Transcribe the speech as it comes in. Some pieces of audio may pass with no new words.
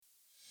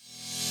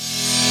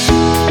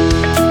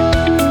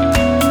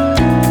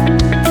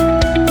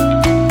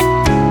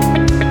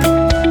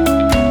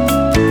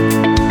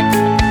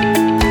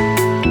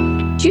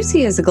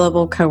is a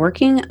global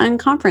coworking and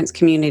conference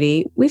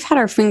community. We've had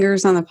our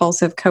fingers on the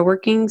pulse of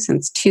coworking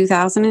since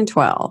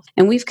 2012,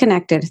 and we've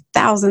connected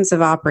thousands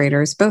of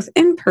operators, both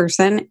in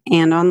person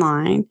and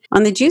online.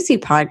 On the Juicy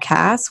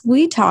podcast,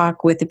 we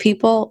talk with the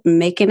people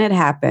making it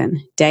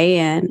happen day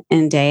in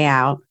and day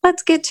out.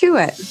 Let's get to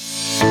it.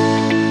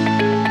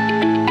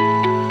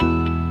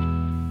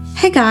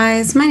 Hey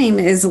guys, my name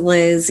is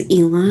Liz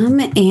Elam,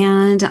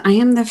 and I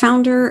am the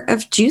founder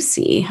of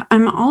Juicy.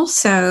 I'm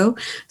also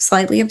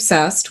slightly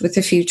obsessed with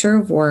the future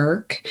of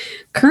work,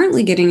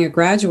 currently getting a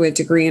graduate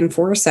degree in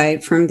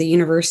foresight from the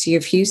University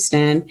of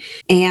Houston,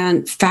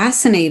 and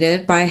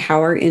fascinated by how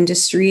our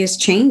industry is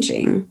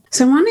changing.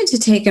 So I wanted to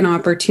take an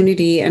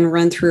opportunity and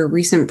run through a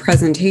recent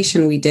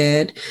presentation we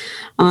did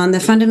on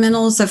the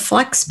fundamentals of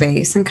flex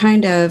space and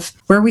kind of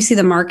where we see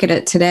the market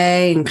at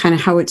today and kind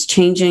of how it's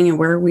changing and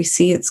where we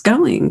see it's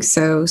going.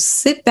 So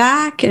sit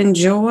back,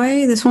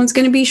 enjoy. This one's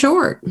going to be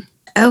short.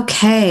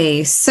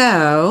 Okay,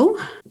 so,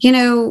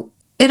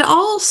 it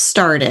all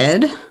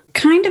started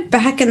kind of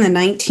back in the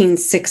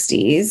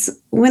 1960s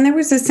when there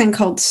was this thing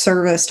called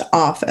serviced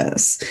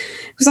office.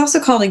 It was also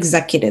called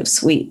executive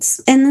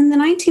suites. And in the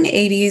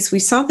 1980s, we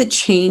saw the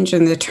change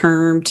in the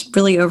term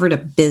really over to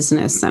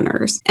business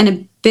centers and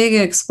a big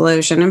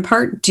explosion, in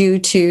part due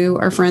to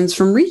our friends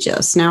from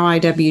Regis, now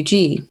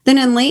IWG. Then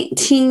in late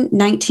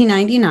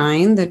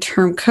 1999, the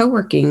term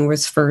coworking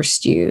was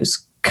first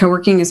used.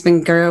 Coworking has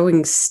been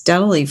growing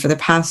steadily for the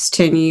past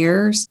 10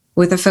 years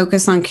with a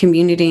focus on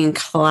community and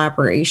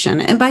collaboration.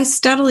 And by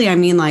steadily, I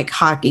mean like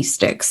hockey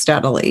stick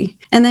steadily.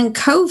 And then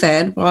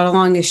COVID brought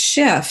along a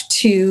shift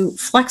to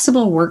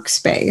flexible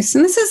workspace.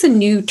 And this is a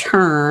new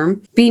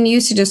term being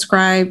used to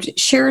describe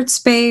shared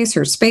space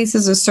or space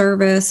as a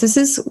service. This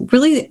is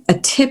really a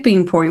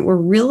tipping point where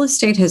real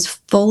estate has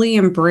fully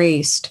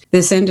embraced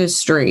this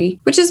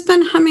industry, which has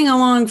been humming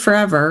along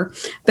forever,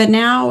 but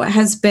now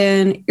has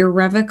been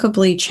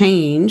irrevocably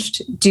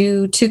changed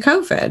due to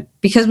COVID,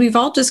 because we've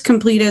all just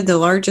completed the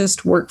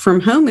largest work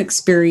from home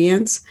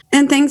experience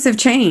and things have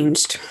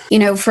changed.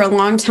 For a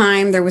long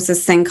time, there was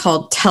this thing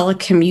called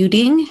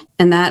telecommuting,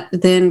 and that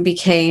then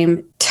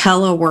became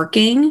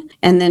teleworking.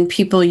 And then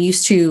people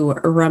used to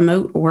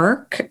remote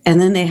work,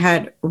 and then they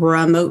had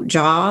remote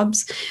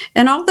jobs.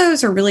 And all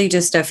those are really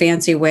just a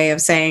fancy way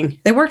of saying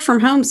they worked from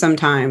home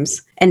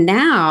sometimes. And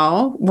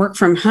now work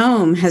from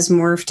home has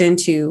morphed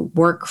into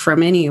work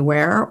from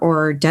anywhere,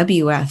 or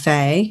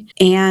WFA.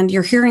 And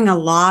you're hearing a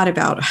lot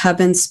about hub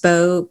and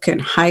spoke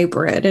and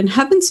hybrid. And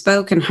hub and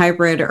spoke and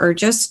hybrid are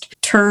just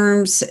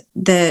terms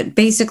that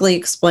basically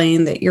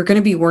explain that you're going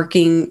to be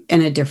working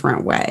in a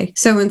different way.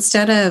 So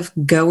instead of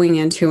going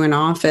into an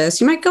office,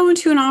 you might go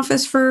into an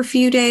office for a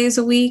few days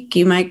a week.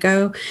 You might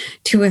go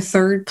to a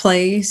third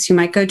place. You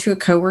might go to a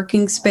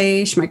co-working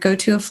space. You might go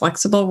to a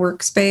flexible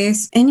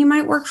workspace, and you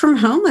might work from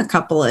home a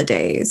couple of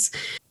days.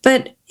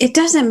 But it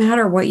doesn't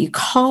matter what you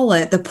call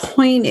it. The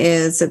point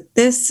is that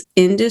this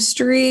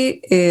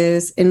industry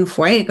is en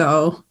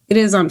fuego. It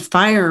is on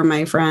fire,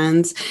 my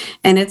friends,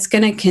 and it's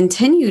going to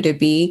continue to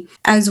be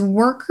as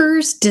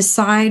workers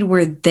decide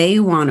where they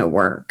want to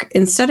work.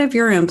 Instead of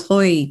your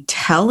employee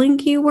telling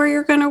you where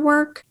you're going to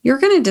work, you're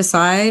going to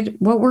decide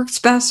what works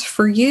best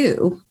for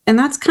you. And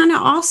that's kind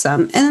of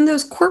awesome. And then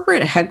those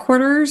corporate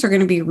headquarters are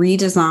going to be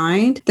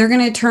redesigned. They're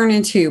going to turn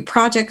into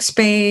project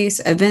space,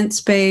 event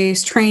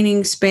space,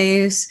 training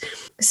space,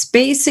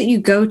 space that you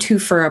go to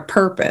for a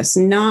purpose,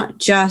 not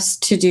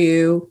just to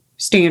do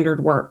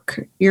standard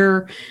work.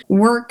 Your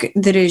work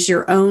that is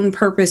your own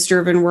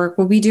purpose-driven work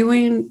will be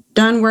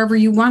done wherever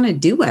you want to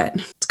do it.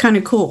 It's kind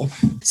of cool.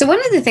 So one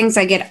of the things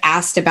I get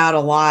asked about a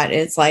lot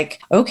is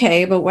like,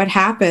 okay, but what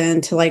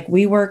happened to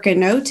WeWork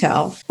and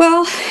No-Tell?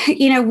 Well,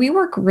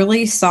 WeWork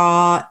really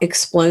saw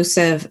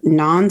explosive,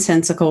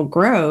 nonsensical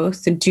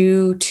growth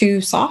due to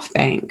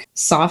SoftBank.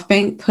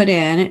 SoftBank put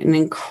in an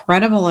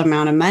incredible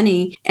amount of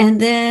money and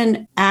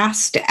then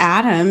asked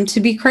Adam to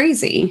be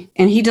crazy,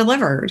 and he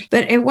delivered.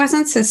 But it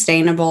wasn't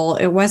sustainable.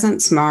 It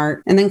wasn't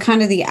smart. And then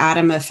kind of the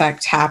Adam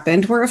effect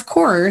happened, where, of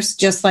course,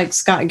 just like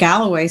Scott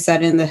Galloway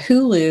said in the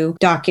Hulu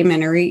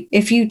documentary,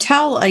 if you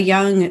tell a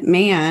young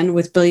man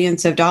with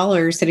billions of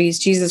dollars that he's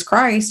Jesus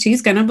Christ,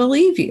 he's going to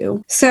believe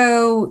you.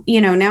 So,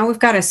 now we've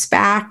got a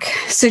SPAC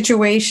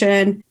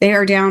situation. They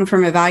are down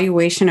from a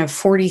valuation of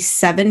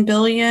 $47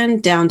 billion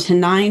down to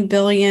 $9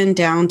 billion,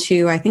 down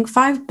to, I think,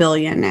 $5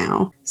 billion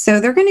now. So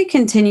they're going to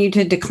continue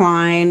to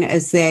decline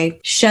as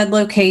they shed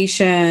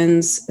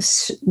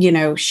locations,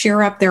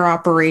 shear up their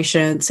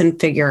operations and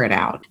figure it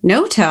out.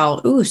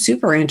 No-Tell,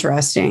 super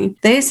interesting.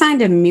 They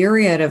assigned a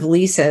myriad of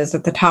leases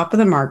at the top of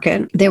the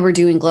market. They were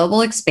doing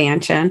global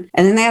expansion,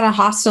 and then they had a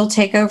hostile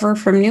takeover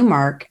from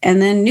Newmark,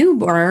 and then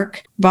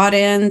Newmark bought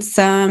in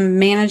some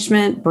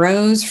management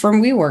bros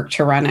from WeWork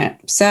to run it.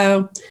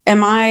 So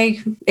am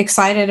I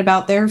excited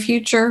about their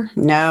future?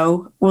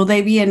 No. Will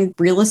they be in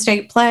real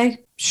estate play?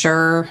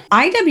 Sure.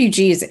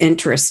 IWG is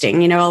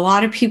interesting. A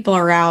lot of people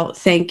are out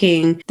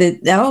thinking that,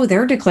 oh,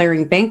 they're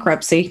declaring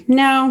bankruptcy.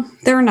 No,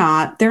 they're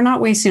not. They're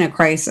not wasting a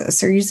crisis.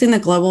 They're using the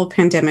global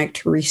pandemic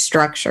to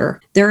restructure.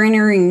 They're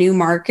entering new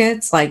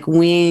markets like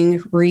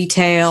wing,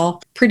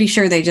 retail. Pretty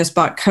sure they just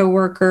bought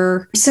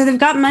Coworker. So they've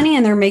got money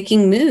and they're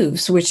making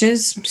moves, which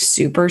is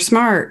super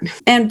smart.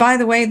 And by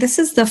the way, this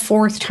is the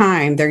fourth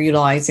time they're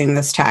utilizing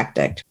this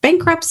tactic.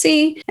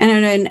 Bankruptcy and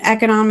an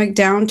economic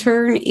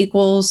downturn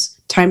equals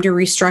time to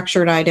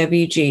restructure at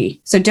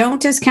IWG. So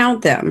don't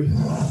discount them.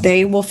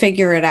 They will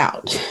figure it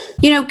out.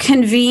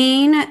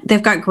 Convene,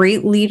 they've got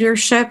great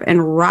leadership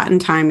and rotten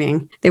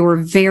timing. They were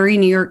very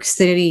New York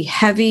City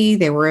heavy.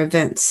 They were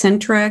event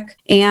centric.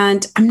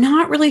 And I'm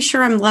not really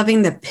sure I'm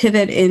loving the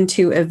pivot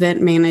into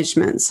event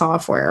management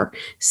software.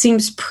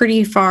 Seems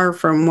pretty far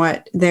from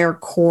what their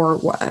core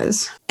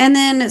was. And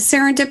then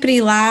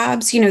Serendipity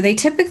Labs, they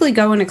typically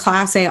go into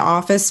Class A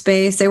office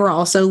space. They were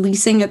also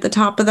leasing at the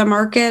top of the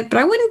market, but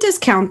I wouldn't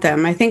discount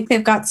them. I think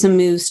they've got some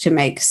moves to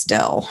make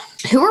still.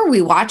 Who are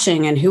we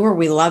watching and who are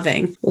we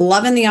loving?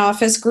 Loving the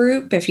Office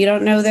Group. If you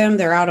don't know them,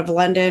 they're out of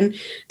London.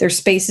 Their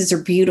spaces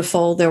are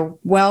beautiful. They're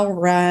well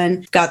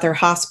run, got their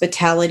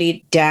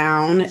hospitality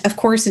down. Of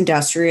course,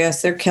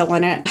 Industrious, they're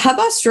killing it. Hub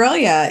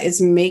Australia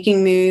is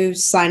making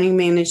moves, signing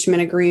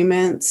management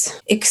agreements.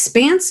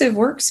 Expansive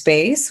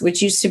Workspace,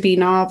 which used to be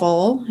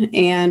Novel,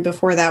 and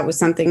before that was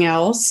something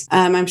else.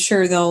 I'm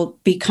sure they'll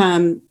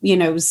become,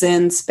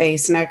 Zen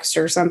Space next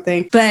or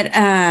something. But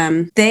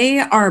they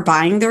are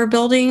buying their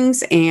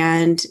buildings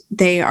and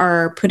they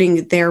are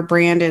putting their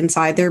brand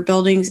inside their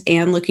buildings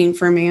and looking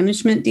for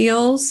management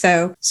deals.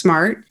 So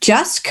smart.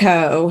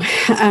 Justco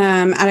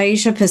at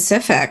Asia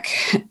Pacific,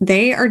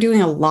 they are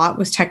doing a lot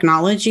with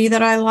technology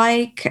that I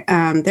like.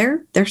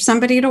 They're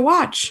somebody to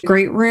watch.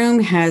 Great Room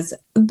has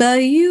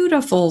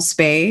beautiful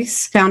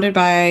space co-founded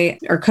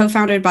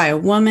by a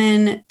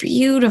woman.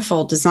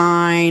 Beautiful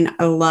design.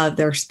 I love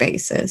their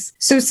spaces.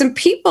 So some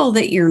people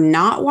that you're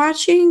not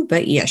watching,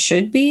 but you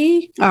should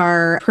be,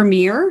 are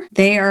Premier.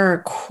 They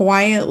are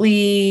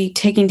quietly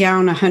taking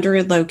down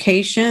 100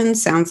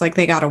 locations. Sounds like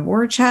they got a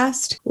war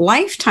chest.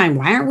 Lifetime.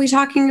 Why aren't we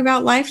talking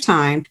about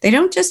Lifetime? They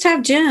don't just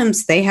have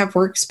gyms. They have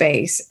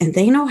Workspace and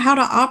they know how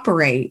to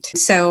operate.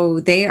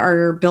 So they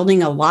are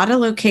building a lot of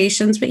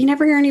locations, but you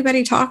never hear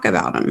anybody talk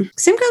about them.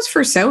 Same goes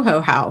for Soho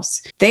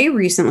House. They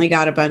recently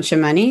got a bunch of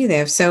money. They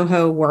have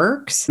Soho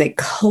Works. They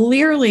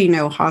clearly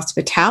know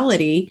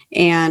hospitality,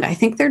 and I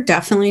think they're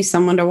definitely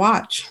someone to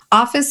watch.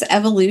 Office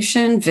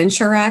Evolution,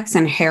 VentureX,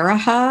 and Hera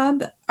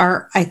Hub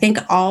are, I think,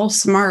 all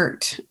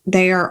smart.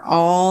 They are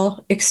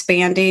all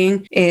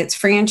expanding. It's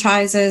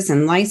franchises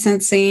and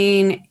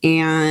licensing,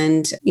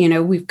 and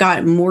we've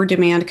got more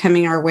demand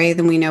coming our way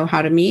than we know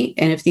how to meet.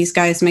 And if these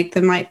guys make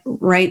the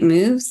right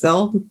moves,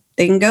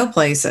 they can go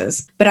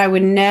places. But I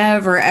would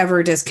never,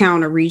 ever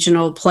discount a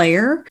regional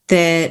player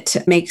that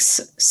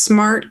makes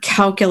smart,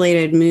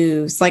 calculated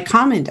moves like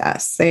Common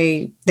Desk.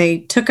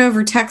 They took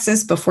over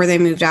Texas before they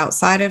moved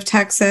outside of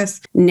Texas.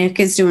 Nick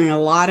is doing a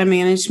lot of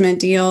management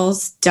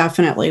deals.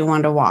 Definitely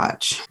one to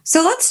watch.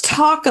 So let's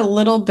talk a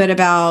little bit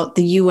about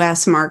the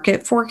U.S.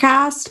 market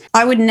forecast.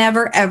 I would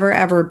never, ever,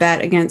 ever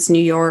bet against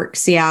New York,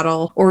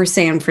 Seattle, or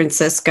San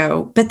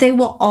Francisco, but they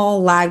will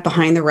all lag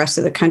behind the rest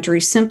of the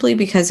country simply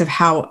because of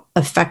how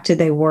affected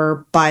they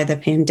were by the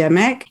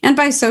pandemic and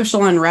by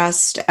social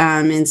unrest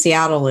in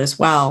Seattle as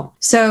well.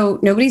 So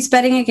nobody's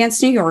betting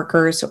against New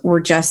Yorkers. We're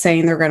just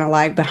saying they're going to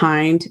lag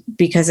behind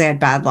because they had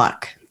bad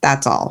luck.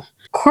 That's all.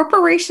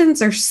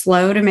 Corporations are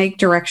slow to make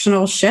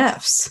directional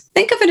shifts.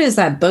 Think of it as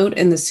that boat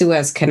in the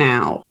Suez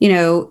Canal.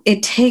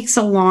 It takes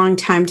a long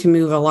time to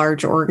move a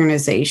large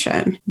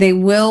organization. They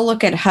will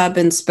look at hub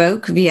and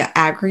spoke via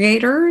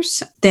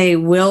aggregators. They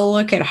will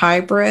look at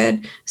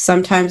hybrid,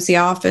 sometimes the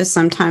office,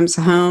 sometimes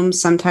home,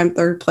 sometimes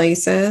third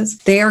places.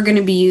 They are going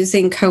to be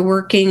using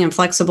co-working and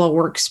flexible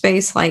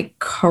workspace like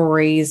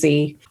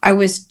crazy. I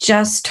was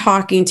just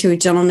talking to a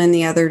gentleman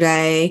the other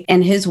day,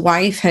 and his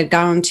wife had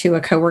gone to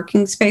a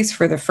co-working space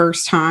for the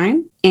first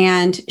time.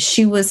 And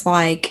she was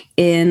like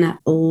in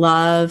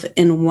love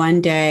in one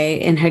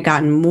day and had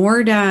gotten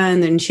more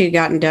done than she had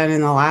gotten done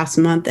in the last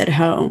month at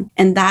home.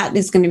 And that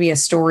is going to be a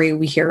story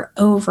we hear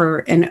over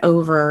and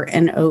over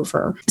and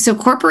over. So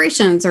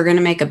corporations are going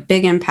to make a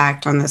big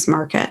impact on this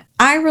market.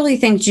 I really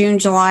think June,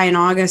 July, and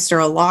August are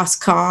a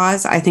lost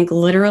cause. I think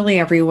literally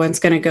everyone's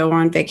going to go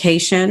on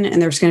vacation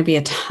and there's going to be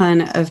a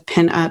ton of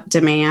pent-up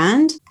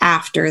demand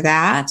after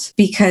that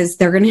because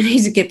they're going to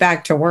need to get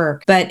back to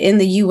work. But in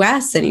the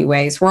US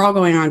anyways, we're all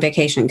going on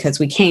vacation because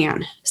we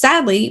can.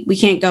 Sadly, we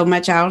can't go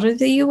much out of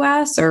the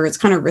US, or it's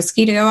kind of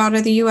risky to go out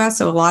of the US.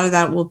 So a lot of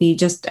that will be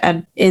just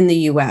in the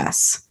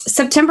US.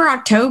 September,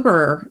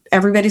 October,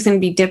 everybody's going to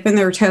be dipping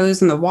their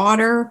toes in the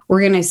water.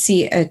 We're going to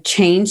see a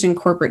change in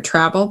corporate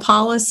travel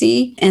policy.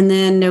 And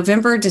then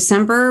November,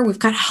 December, we've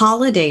got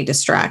holiday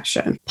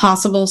distraction,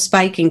 possible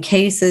spike in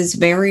cases,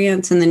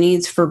 variants, and the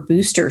needs for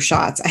booster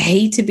shots. I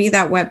hate to be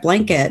that wet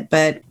blanket,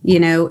 but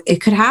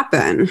it could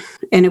happen.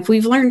 And if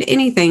we've learned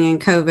anything in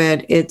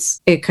COVID, it's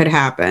it could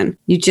happen.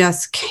 You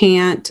just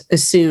can't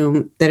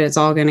assume that it's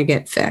all going to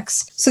get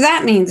fixed. So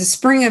that means the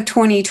spring of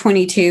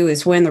 2022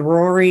 is when the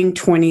roaring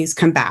 20s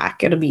come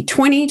back. It'll be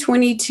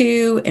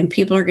 2022 and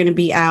people are going to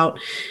be out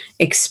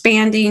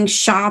expanding,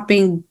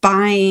 shopping,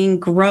 buying,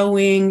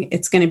 growing.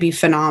 It's going to be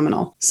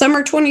phenomenal.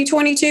 Summer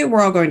 2022,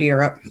 we're all going to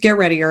Europe. Get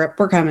ready, Europe.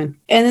 We're coming.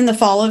 And then the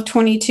fall of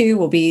 22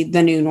 will be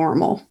the new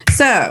normal.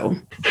 So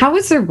how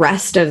is the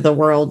rest of the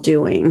world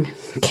doing?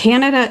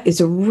 Canada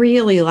is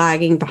really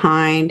lagging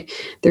behind.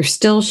 They're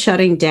still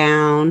shutting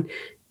down.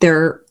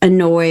 They're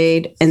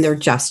annoyed and they're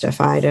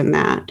justified in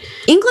that.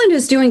 England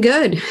is doing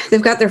good.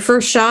 They've got their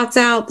first shots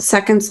out, the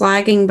second's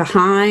lagging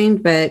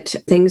behind, but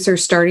things are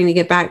starting to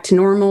get back to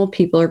normal.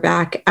 People are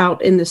back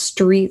out in the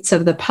streets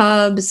of the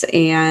pubs,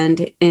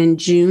 and in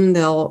June,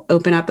 they'll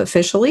open up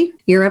officially.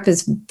 Europe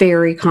is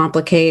very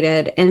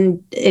complicated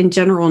and in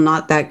general,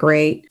 not that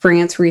great.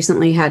 France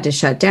recently had to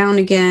shut down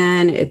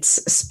again.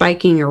 It's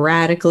spiking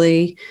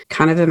erratically,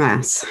 kind of a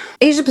mess.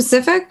 Asia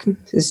Pacific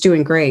is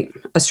doing great.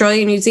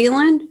 Australia, New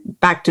Zealand,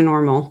 back to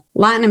normal.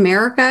 Latin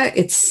America,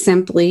 it's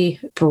simply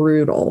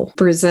brutal.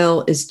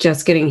 Brazil is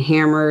just getting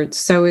hammered.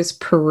 So is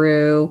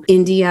Peru.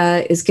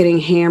 India is getting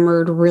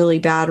hammered really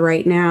bad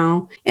right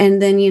now.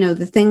 And then,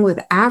 the thing with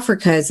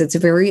Africa is it's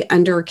very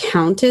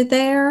undercounted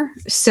there.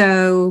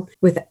 So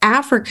with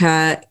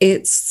Africa,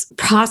 it's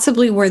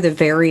possibly where the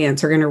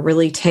variants are going to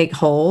really take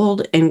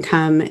hold and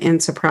come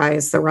and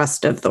surprise the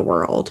rest of the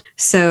world.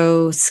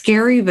 So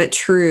scary but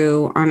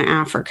true on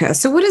Africa.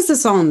 So what does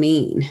this all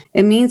mean?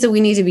 It means that we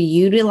need to be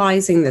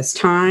utilizing this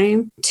time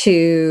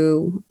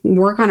to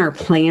work on our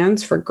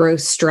plans for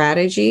growth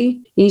strategy.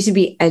 You need to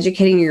be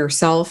educating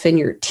yourself and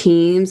your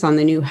teams on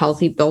the new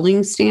healthy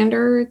building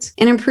standards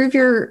and improve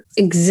your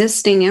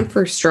existing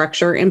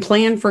infrastructure and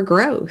plan for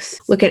growth.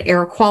 Look at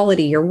air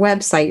quality, your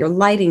website, your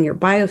lighting, your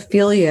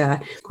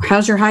biophilia.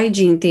 How's your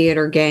hygiene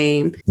theater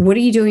game? What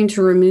are you doing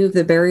to remove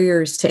the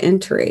barriers to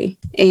entry?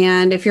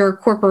 And if you're a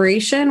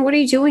corporation, what are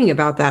you doing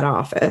about that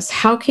office?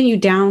 How can you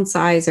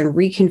downsize and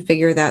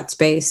reconfigure that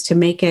space to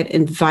make it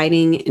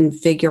inviting,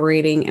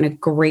 invigorating, and a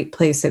great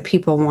place that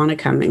people want to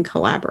come and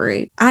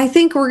collaborate? I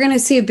think we're going to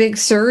see a big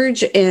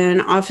surge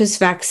in office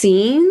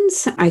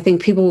vaccines. I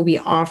think people will be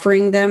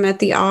offering them at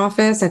the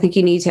office. I think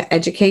you need to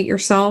educate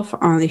yourself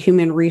on the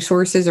human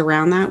resources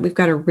around that. We've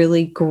got a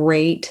really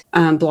great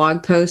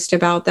blog post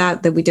about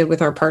that we did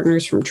with our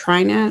partners from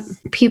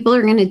TriNet. People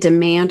are going to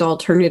demand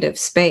alternative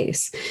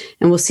space,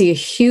 and we'll see a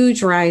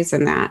huge rise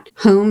in that.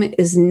 Home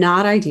is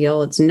not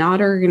ideal. It's not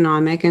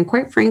ergonomic, and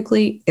quite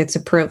frankly, it's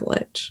a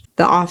privilege.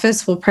 The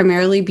office will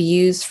primarily be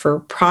used for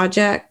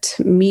project,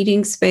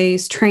 meeting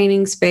space,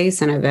 training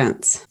space, and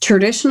events.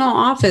 Traditional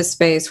office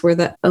space where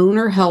the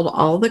owner held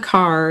all the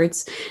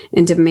cards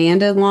and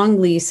demanded long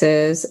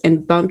leases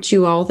and bumped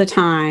you all the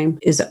time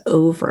is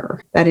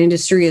over. That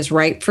industry is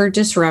ripe for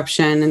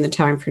disruption, and the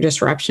time for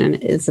disruption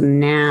is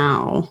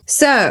now.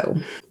 So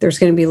there's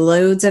going to be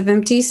loads of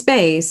empty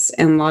space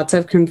and lots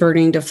of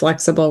converting to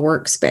flexible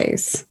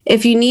workspace.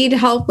 If you need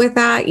help with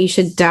that, you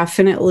should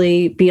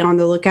definitely be on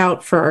the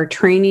lookout for our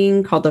training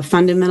called the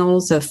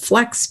Fundamentals of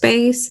Flex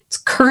Space. It's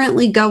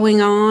currently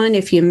going on.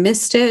 If you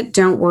missed it,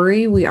 don't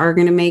worry. We are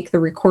going to make the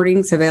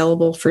recordings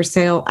available for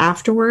sale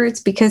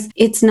afterwards because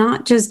it's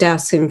not just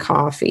desks and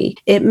coffee.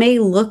 It may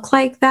look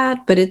like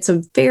that, but it's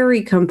a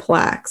very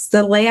complex.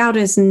 The layout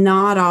is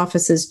not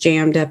offices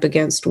jammed up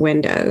against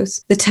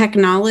windows. The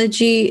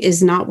technology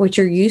is not what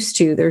you're used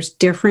to. There's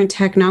different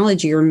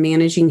technology. You're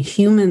managing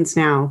humans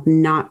now,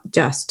 not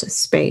just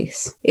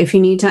space. If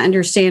you need to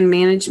understand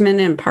management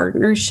and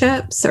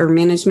partnerships or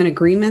management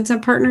agreements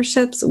and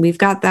partnerships, we've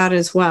got that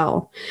as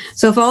well.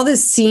 So if all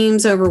this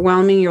seems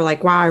overwhelming, you're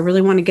like, wow, I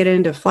really want to get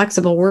into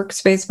flexible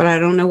workspace, but I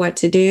don't know what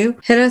to do.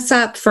 Hit us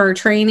up for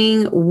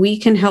training. We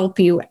can help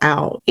you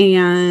out.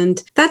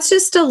 And that's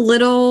just a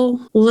little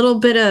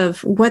bit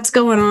of what's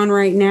going on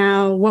right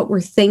now, what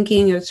we're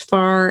thinking as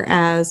far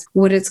as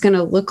what it's going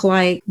to look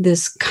like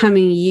this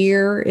coming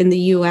year in the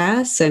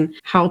US and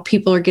how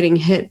people are getting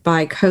hit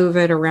by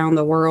COVID around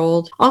the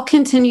world. I'll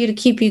continue to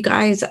keep you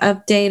guys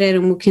updated,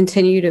 and we'll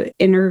continue to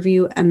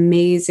interview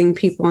amazing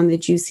people on the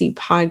GCUC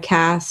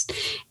podcast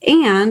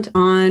and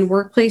on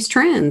Workplace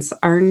Trends.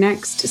 Our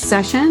next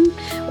session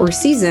or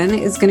season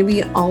is going to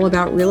be all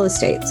about real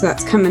estate. So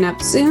that's coming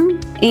up soon.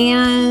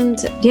 And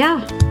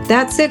yeah,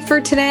 that's it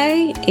for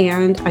today.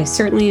 And I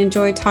certainly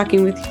enjoyed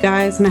talking with you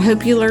guys, and I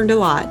hope you learned a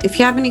lot. If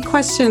you have any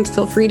questions,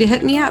 feel free to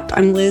hit me up.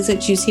 I'm Liz at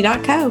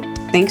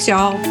GCUC.co. Thanks,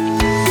 y'all.